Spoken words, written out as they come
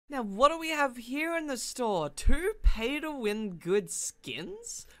Now, what do we have here in the store? 2 pay-to-win good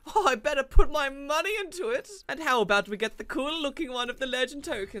skins? Oh, I better put my money into it. And how about we get the cool-looking one of the legend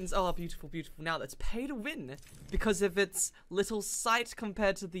tokens? Oh, beautiful, beautiful. Now, that's pay-to-win because of its little sight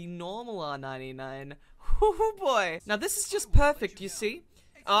compared to the normal R99. Oh, boy. Now, this is just perfect, you see?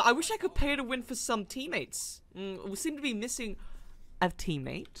 I wish I could pay-to-win for some teammates. We seem to be missing a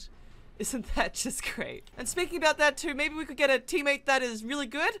teammate. Isn't that just great? And speaking about that too, maybe we could get a teammate that is really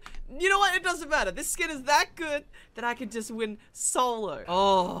good. You know what? It doesn't matter. This skin is that good that I could just win solo.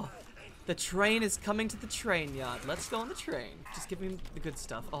 Oh, the train is coming to the train yard. Let's go on the train. Just give me the good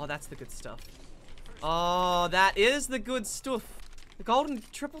stuff. Oh, that's the good stuff. Oh, that is the good stuff. The golden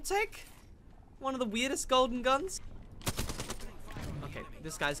triple take? One of the weirdest golden guns. Okay,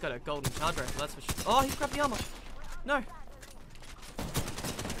 this guy's got a golden charge rifle, that's for sure. Oh, he grabbed the armor. No.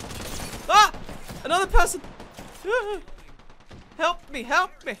 Ah! Another person! Help me,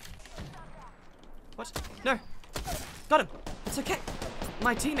 help me! What? No. Got him. It's okay.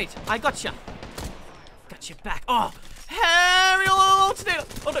 My teammate, I gotcha. Got you back. Oh! Aerial alternator!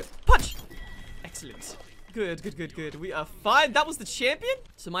 Oh no, punch! Excellent. Good, good, good, good. We are fine. That was the champion?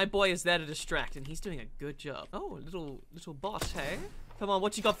 So my boy is there to distract, and he's doing a good job. Oh, little bot, hey? Come on,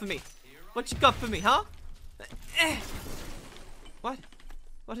 what you got for me? What you got for me, huh? What?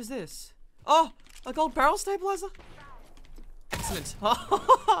 What is this? Oh, a gold barrel stabilizer? Excellent.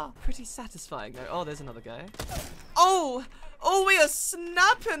 Pretty satisfying though. Oh, there's another guy. Oh! Oh, we are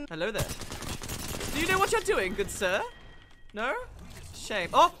snapping! Hello there. Do you know what you're doing, good sir? No? Shame.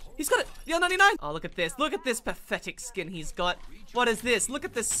 Oh, he's got it! The R99! Oh, look at this. Look at this pathetic skin he's got. What is this? Look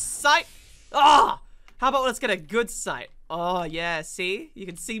at this sight. Ah! Oh, how about let's get a good sight? Oh, yeah, see? You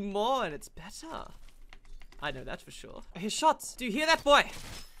can see more and it's better. I know that for sure. I hear shots. Do you hear that, boy?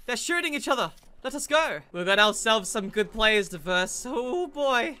 They're shooting each other. Let us go. We've got ourselves some good players to verse. Oh,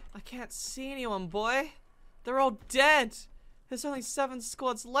 boy. I can't see anyone, boy. They're all dead. There's only 7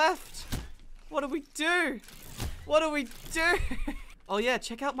 squads left. What do we do? What do we do? Oh, yeah.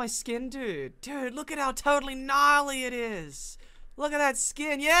 Check out my skin, dude. Dude, look at how totally gnarly it is. Look at that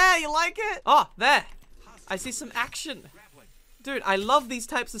skin. Yeah, you like it? Oh, there. I see some action. Dude, I love these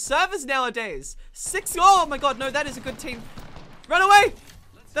types of servers nowadays. 6. Oh, my God. No, that is a good team. Run away.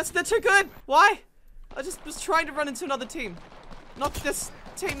 They're too good. Why? I just was trying to run into another team. Not this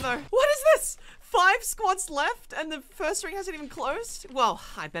team, though. What is this? 5 squads left and the first ring hasn't even closed? Well,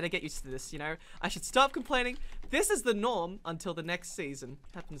 I better get used to this, you know? I should stop complaining. This is the norm until the next season.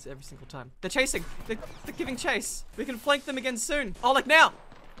 Happens every single time. They're chasing. They're giving chase. We can flank them again soon. Oh, like now.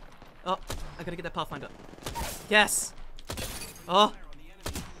 Oh, I gotta get that Pathfinder. Yes. Oh.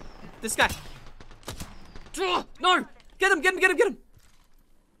 This guy. Oh, no. Get him, get him, get him, get him.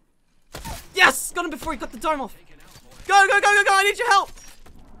 Yes! Got him before he got the dome off. Go, go, go, go, go! I need your help!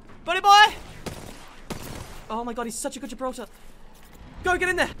 Buddy boy! Oh my God, he's such a good Gibraltar. Go, get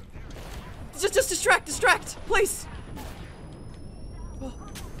in there! Just distract, please! Oh.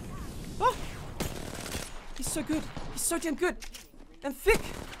 Oh. He's so good. He's so damn good. And thick.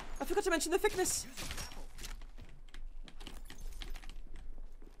 I forgot to mention the thickness.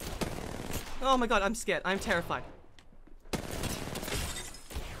 Oh my God, I'm scared. I'm terrified.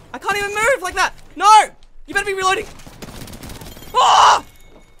 I can't even move like that! No! You better be reloading! Oh!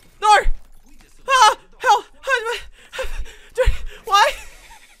 No! Ah! Hell! Why?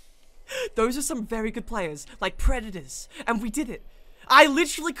 Those are some very good players, like Predators, and we did it. I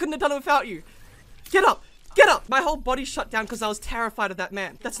literally couldn't have done it without you. Get up! Get up! My whole body shut down because I was terrified of that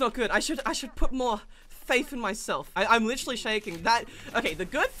man. That's not good. I should put more faith in myself. I'm literally shaking. Okay, the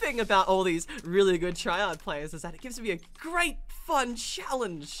good thing about all these really good tryhard players is that it gives me a great fun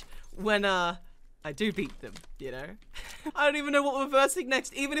challenge when I do beat them, you know? I don't even know what we're versing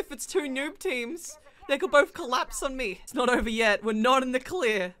next, even if it's 2 noob teams. They could both collapse on me. It's not over yet. We're not in the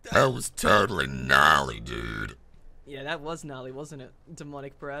clear. That was totally gnarly, dude. Yeah, that was gnarly, wasn't it?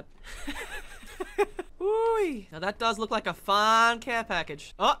 Demonic Brad. Ooh, now that does look like a fun care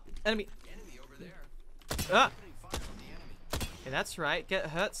package. Oh, enemy. Over there. Ah. Okay, that's right. Get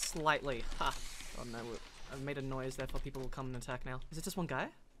hurt slightly. Ha. Oh no, I've made a noise, therefore people will come and attack now. Is it just one guy?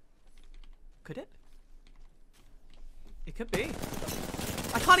 Could it? It could be.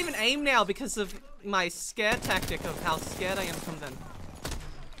 I can't even aim now because of my scare tactic of how scared I am from them.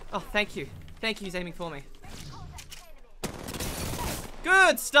 Oh, thank you. Thank you, he's aiming for me.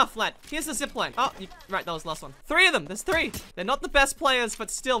 Good stuff, lad. Here's the zipline. Oh, right, that was the last one. 3 of them. There's 3. They're not the best players,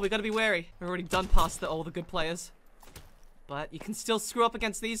 but still, we gotta be wary. We've already done past all the good players. But you can still screw up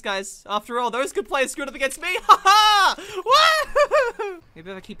against these guys. After all, those good players screwed up against me. Ha ha! Woo! Maybe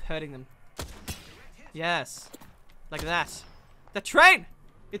if I keep hurting them. Yes. Like that. The train!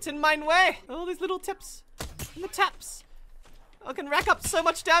 It's in mine way. All these little tips and the taps. I can rack up so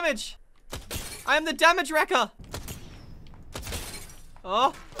much damage. I am the damage wrecker.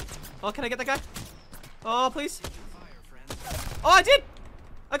 Oh. Oh, can I get that guy? Oh, please. Oh, I did.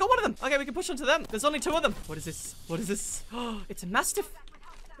 I got one of them. Okay, we can push onto them. There's only 2 of them. What is this? What is this? Oh, it's a mastiff.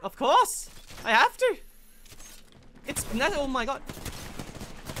 Of course. I have to. It's, oh my god.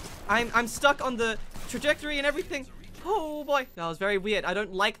 I'm stuck on the trajectory and everything. Oh boy. That was very weird. I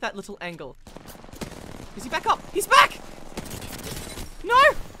don't like that little angle. Is he back up? He's back! No!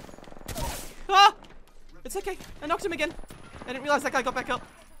 Ah! It's okay. I knocked him again. I didn't realize that guy got back up.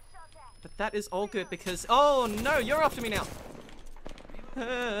 But that is all good because... Oh no, you're after me now.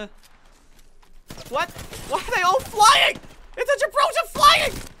 What? Why are they all flying? It's a Gibraltar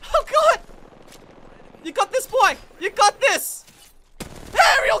flying! Oh god! You got this, boy! You got this!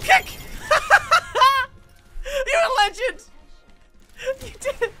 Aerial kick! You're a legend! You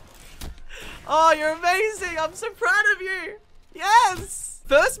did it! Oh, you're amazing! I'm so proud of you! Yes!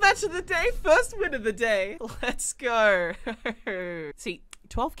 First match of the day, first win of the day. Let's go. See,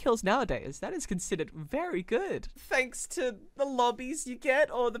 12 kills nowadays, that is considered very good. Thanks to the lobbies you get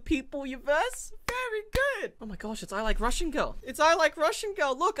or the people you verse, very good. Oh my gosh, it's I Like Russian Girl. It's I Like Russian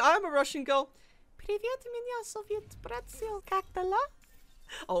Girl. Look, I'm a Russian girl. Привет, меня зовут Brazil. Как дела?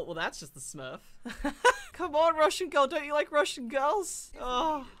 Oh, well, that's just the Smurf. Come on, Russian girl. Don't you like Russian girls?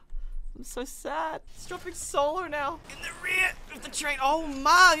 Oh, I'm so sad. It's dropping solo now. In the rear of the train. Oh,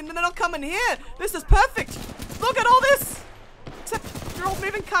 man. They're not coming here. This is perfect. Look at all this. Except you're all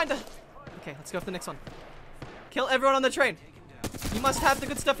moving, kinda. Okay, let's go for the next one. Kill everyone on the train. You must have the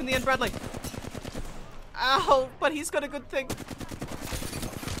good stuff in the end, Bradley. Ow, but he's got a good thing.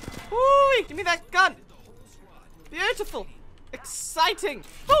 Woo! Give me that gun. Beautiful. Exciting!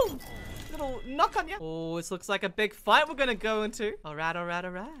 Boom! Little knock on you. Oh, this looks like a big fight we're gonna go into. Alright, alright,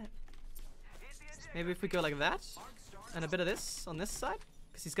 alright. Maybe if we go like that, and a bit of this on this side,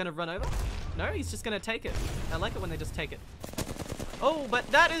 because he's gonna run over. No, he's just gonna take it. I like it when they just take it. Oh, but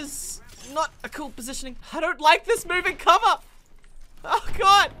that is not a cool positioning. I don't like this moving cover. Oh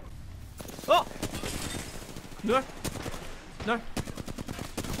god! Oh! No! No!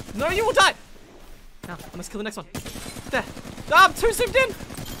 No, you will die! Now, I must kill the next one. There. Ah, I'm too zoomed in.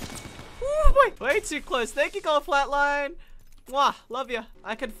 Ooh, boy. Way too close. Thank you, Gold Flatline. Mwah, love you.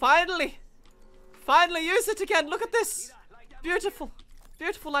 I can finally use it again. Look at this. Beautiful.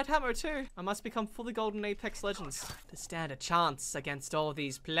 Beautiful light hammer too. I must become fully golden Apex Legends to stand a chance against all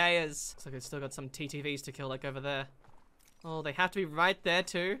these players. Looks like they've still got some TTVs to kill like over there. Oh, they have to be right there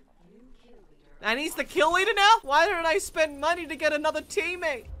too. And he's the kill leader now? Why didn't I spend money to get another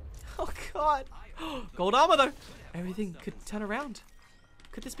teammate? Oh god. Gold armor though. Everything could turn around.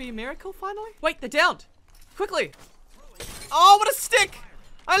 Could this be a miracle finally? Wait, they're downed. Quickly. Oh, what a stick.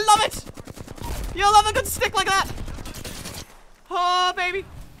 I love it. You love a good stick like that. Oh, baby.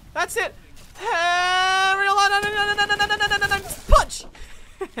 That's it. Real punch.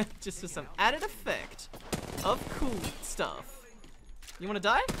 Just for some added effect of cool stuff. You want to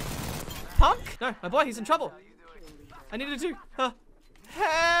die? Punk? No, my boy, he's in trouble. I need to do.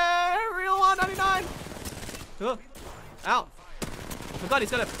 Real 199. Oh. Ow. Oh god,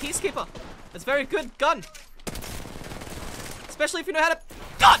 he's got a peacekeeper. That's a very good gun. Especially if you know how to...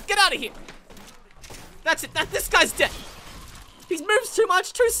 God, get out of here. That's it. This guy's dead. He moves too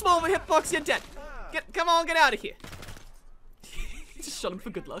much, too small of a hitbox, you're dead. Come on, get out of here. Just shot him for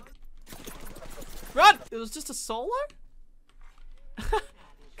good luck. Run! It was just a solo?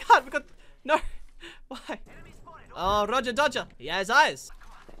 God, we got... No. Why? Oh, Roger Dodger. He has eyes.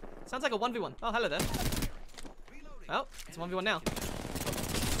 Sounds like a 1v1. Oh, hello there. Oh, it's a 1v1 now.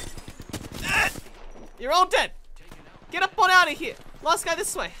 You're all dead. Get up on out of here. Last guy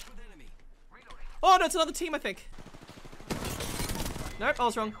this way. Oh, no, it's another team, I think. Nope, I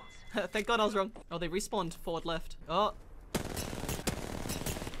was wrong. Thank God I was wrong. Oh, they respawned forward left. Oh.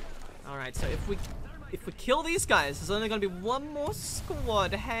 Alright, so if we kill these guys, there's only gonna be one more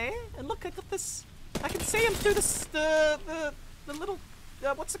squad, hey? And look, I got this. I can see him through the little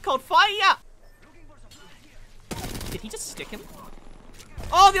what's it called? Fire! Did he just stick him?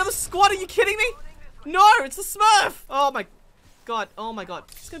 Oh, the other squad, are you kidding me? No, it's the Smurf! Oh my god, oh my god.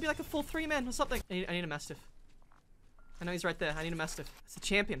 It's gonna be like a full 3-man or something. I need a Mastiff. I know he's right there. I need a Mastiff. It's a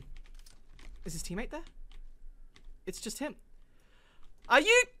champion. Is his teammate there? It's just him. Are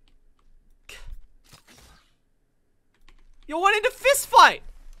you... You're wanting to fist fight?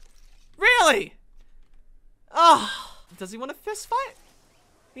 Really? Oh, does he want a fist fight?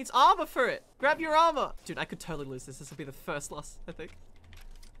 Needs armor for it. Grab your armor. Dude, I could totally lose this. This will be the first loss, I think.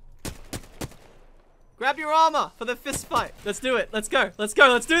 Grab your armor for the fist fight. Let's do it. Let's go. Let's go.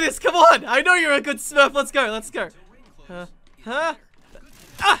 Let's do this. Come on. I know you're a good Smurf. Let's go. Let's go. Ah!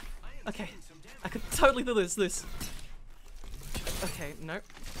 Okay. I could totally do this. Okay, no.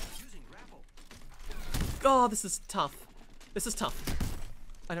 Oh, this is tough. This is tough.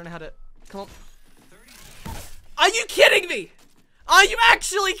 I don't know how to... Come on. Are you kidding me? Are you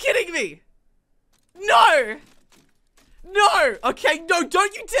actually kidding me? No! No! Okay, no,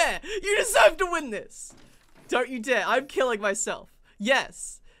 don't you dare! You deserve to win this! Don't you dare. I'm killing myself.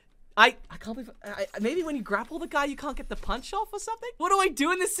 Yes. I can't believe... maybe when you grapple the guy, you can't get the punch off or something? What do I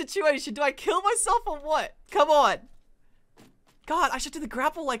do in this situation? Do I kill myself or what? Come on. God, I should do the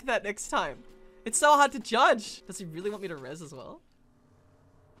grapple like that next time. It's so hard to judge. Does he really want me to res as well?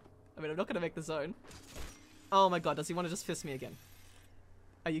 I mean, I'm not gonna make the zone. Oh my god, does he want to just fist me again?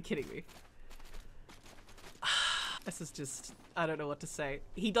 Are you kidding me? This is just... I don't know what to say.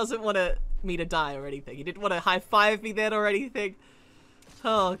 He doesn't want me to die or anything. He didn't want to high-five me then or anything.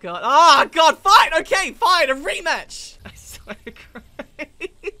 Oh god. Oh god, fine! Okay, fine, a rematch! I swear to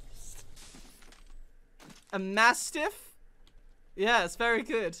Christ. A Mastiff? Yeah, it's very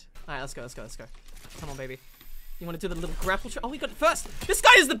good. Alright, let's go. Come on, baby. You want to do the little grapple trick? Oh, we got it first! This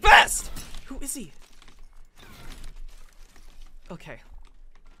guy is the best! Who is he? Okay.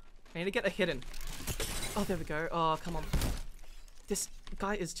 I need to get a hit in. Oh, there we go. Oh, come on. This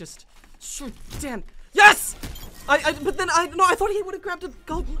guy is just so damn... Yes! But then I thought he would have grabbed a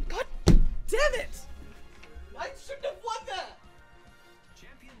gold... God damn it! I shouldn't have won that!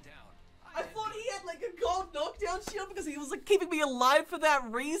 Champion down. I thought he had like a gold knockdown shield because he was like keeping me alive for that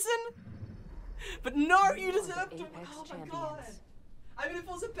reason. But no, you deserve to... Oh my god. I mean, if it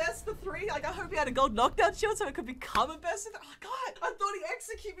was a best of 3, like, I hope he had a gold knockdown shield so it could become a best of 3. Oh god, I thought he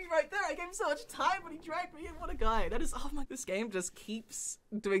executed me right there. I gave him so much time, but he dragged me in. What a guy. That is, oh my, this game just keeps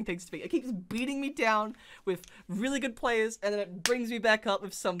doing things to me. It keeps beating me down with really good players, and then it brings me back up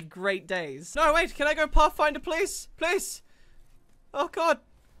with some great days. No, wait, can I go Pathfinder, please? Please. Oh god.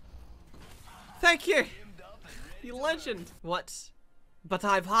 Thank you. You legend. What? But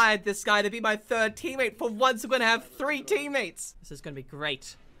I've hired this guy to be my 3rd teammate. For once, we're gonna have 3 teammates. This is gonna be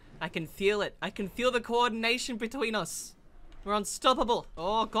great. I can feel it. I can feel the coordination between us. We're unstoppable.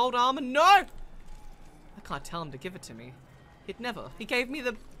 Oh, gold armor. No! I can't tell him to give it to me. He'd never. He gave me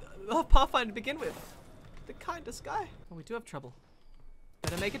the Pathfinder to begin with. The kindest guy. Oh, we do have trouble.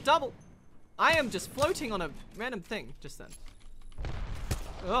 Better make it double. I am just floating on a random thing just then.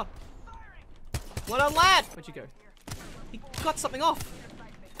 Oh. What a lad! Where'd you go? He got something off.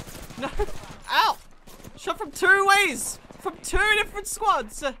 No. Ow! Shot from 2 ways. From 2 different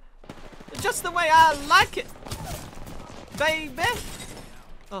squads. Just the way I like it. Baby.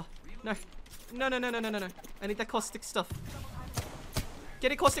 Oh, no. No. I need that caustic stuff.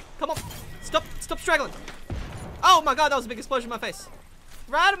 Get it, caustic. Come on. Stop straggling. Oh my god, that was a big explosion in my face.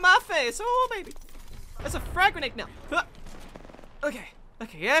 Right in my face. Oh, baby. There's a frag grenade now. Okay,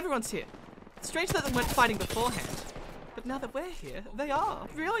 yeah, everyone's here. It's strange that they weren't fighting beforehand. But now that we're here, they are.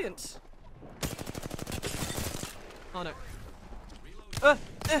 Brilliant. Oh no.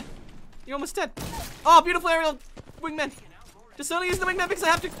 You're almost dead. Oh, beautiful aerial wingman. Just only use the wingman because I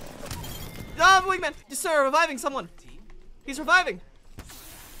have to. Ah, wingman. Just sir, reviving someone. He's reviving.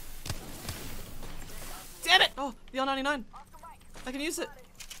 Damn it. Oh, the R99. I can use it.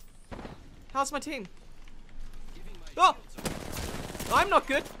 How's my team? Oh, I'm not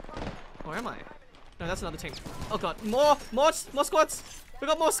good. Or am I? No, that's another team. Oh god, more squads. We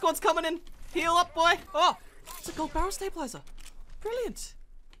got more squads coming in. Heal up, boy. Oh, it's a gold barrel stabilizer. Brilliant.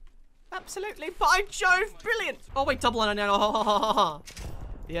 Absolutely, by Jove, brilliant. Oh wait, double on it now. Oh,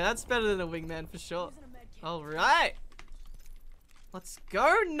 yeah, that's better than a wingman for sure. All right, let's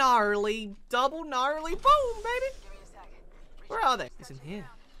go, gnarly, double gnarly, boom, baby. Where are they? He's in here.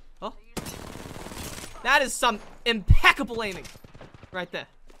 Oh, that is some impeccable aiming, right there.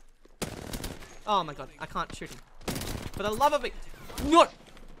 Oh my god, I can't shoot him. For the love of it. No!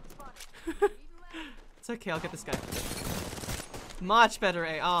 It's okay, I'll get this guy. Much better,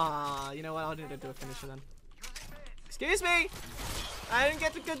 eh? Ah, you know what? I'll need to do a finisher then. Excuse me! I didn't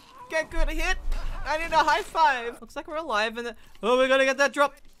get good hit! I need a high five! Looks like we're alive and oh, we're gonna get that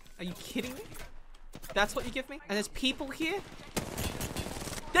drop! Are you kidding me? That's what you give me? And there's people here?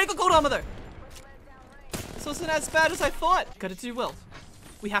 They got gold armor though! This wasn't as bad as I thought! Gotta do well.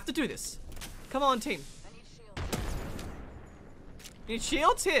 We have to do this. Come on, team. You need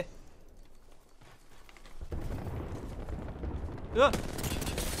shields? Here. No.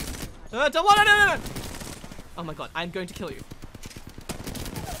 Oh my god, I'm going to kill you.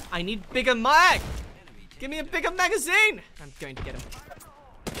 I need bigger mag. Give me a bigger magazine. I'm going to get him.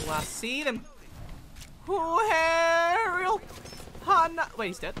 Oh, I see them. Oh, Ariel. Hana. Wait,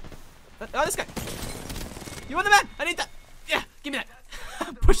 he's dead. Oh, this guy. You want the man? I need that. Yeah, give me that.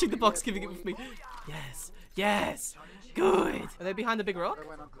 I'm pushing the box, giving it with me. Yes. Yes. Good. Are they behind the big rock?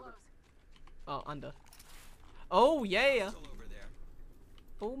 Oh, under. Oh, yeah.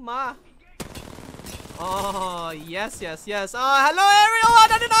 Oh, my. Oh, yes, yes, yes. Oh, hello, Ariel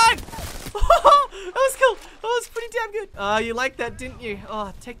 199. Oh, that was cool. That was pretty damn good. Oh, you liked that, didn't you?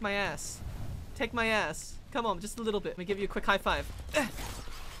 Oh, take my ass. Take my ass. Come on, just a little bit. Let me give you a quick high five.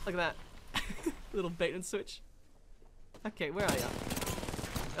 Look at that. Little bait and switch. Okay, where are you?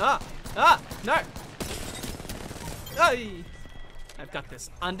 No. Hey. I've got this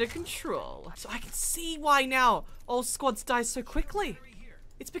under control. So I can see why now all squads die so quickly.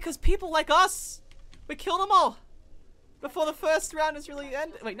 It's because people like us, we kill them all before the first round is really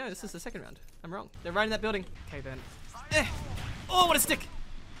ended. Wait, no, this is the second round. I'm wrong. They're right in that building. Okay, then. Oh, what a stick.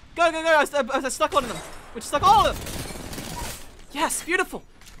 Go, go, go. I stuck one of them. We stuck all of them. Yes, beautiful.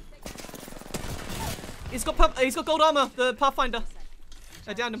 He's got gold armor, the Pathfinder.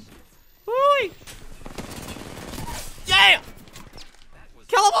 I downed him. Woo-wee. Yeah!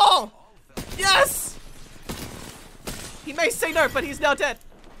 Kill them all! Yes! He may say no, but he's now dead.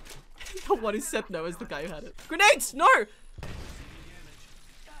 The one who said no is the guy who had it. Grenades! No!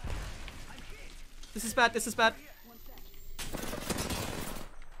 This is bad, this is bad.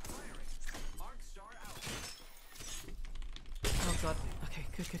 Oh god. Okay,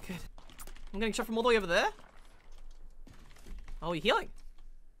 good, good, good. I'm getting shot from all the way over there. Oh, you're healing.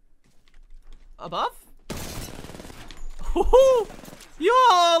 Above? Ooh,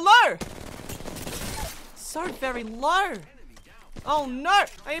 you're low! So very low. Oh no!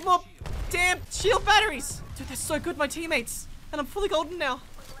 I need more damn shield batteries! Dude, they're so good, my teammates. And I'm fully golden now.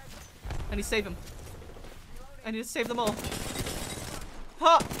 I need to save him. I need to save them all.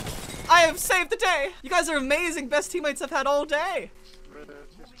 Huh! I have saved the day! You guys are amazing, best teammates I've had all day!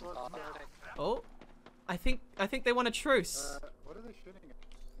 Oh, I think they want a truce. What are they shooting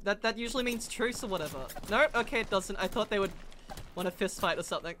at? That usually means truce or whatever. No, okay, it doesn't. I thought they would want a fist fight or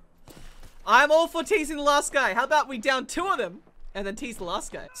something. I'm all for teasing the last guy. How about we down 2 of them and then tease the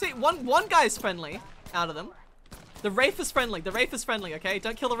last guy? See, one guy is friendly out of them. The Wraith is friendly. The Wraith is friendly. Okay,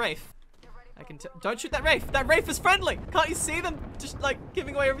 don't kill the Wraith. I can. Don't shoot that Wraith. That Wraith is friendly. Can't you see them just like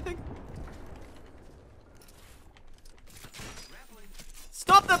giving away everything?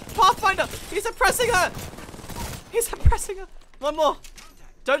 Stop the Pathfinder! He's oppressing her! He's oppressing her! One more!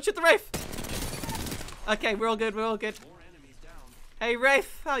 Don't shoot the Wraith! Okay, we're all good, we're all good. Hey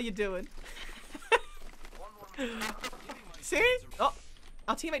Wraith, how you doing? See? Oh!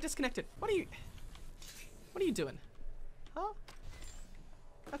 Our teammate disconnected. What are you doing? Huh?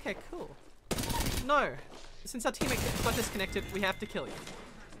 Okay, cool. No. Since our teammate got disconnected, we have to kill you.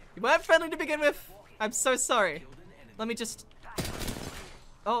 You weren't friendly to begin with! I'm so sorry. Let me just...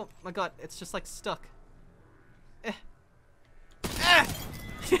 Oh my god, it's just like stuck. Wait,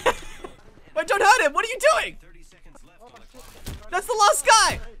 don't hurt him! What are you doing? That's the last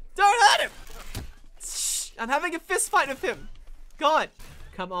guy! Don't hurt him! Shh, I'm having a fist fight with him. God.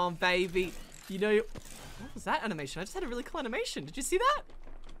 Come on, baby. You know... What was that animation? I just had a really cool animation. Did you see that?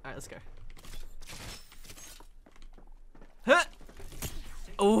 Alright, let's go. Huh?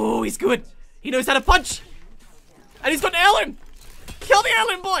 Oh, he's good. He knows how to punch. And he's got an heirloom. Kill the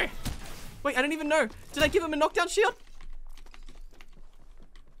heirloom boy! Wait, I don't even know. Did I give him a knockdown shield?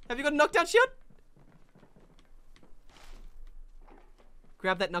 Have you got a knockdown shield?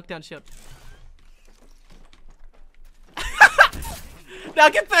 Grab that knockdown shield. Now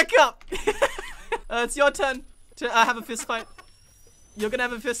get back up! It's your turn to have a fist fight. You're gonna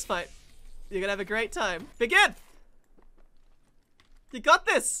have a fist fight. You're gonna have a great time. Begin! You got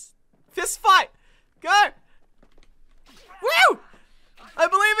this! Fist fight! Go! Woo! I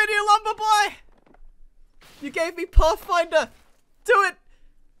believe in you, Lumber Boy! You gave me Pathfinder! Do it!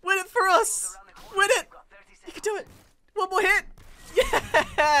 Win it for us! Win it! You can do it! One more hit!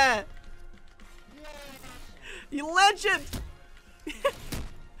 Yeah! You legend!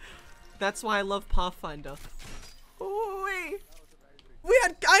 That's why I love Pathfinder. Ooh-wee.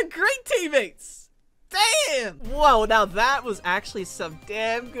 I had great teammates! Damn! Whoa, now that was actually some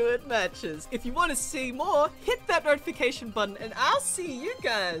damn good matches. If you want to see more, hit that notification button and I'll see you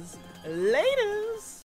guys laters.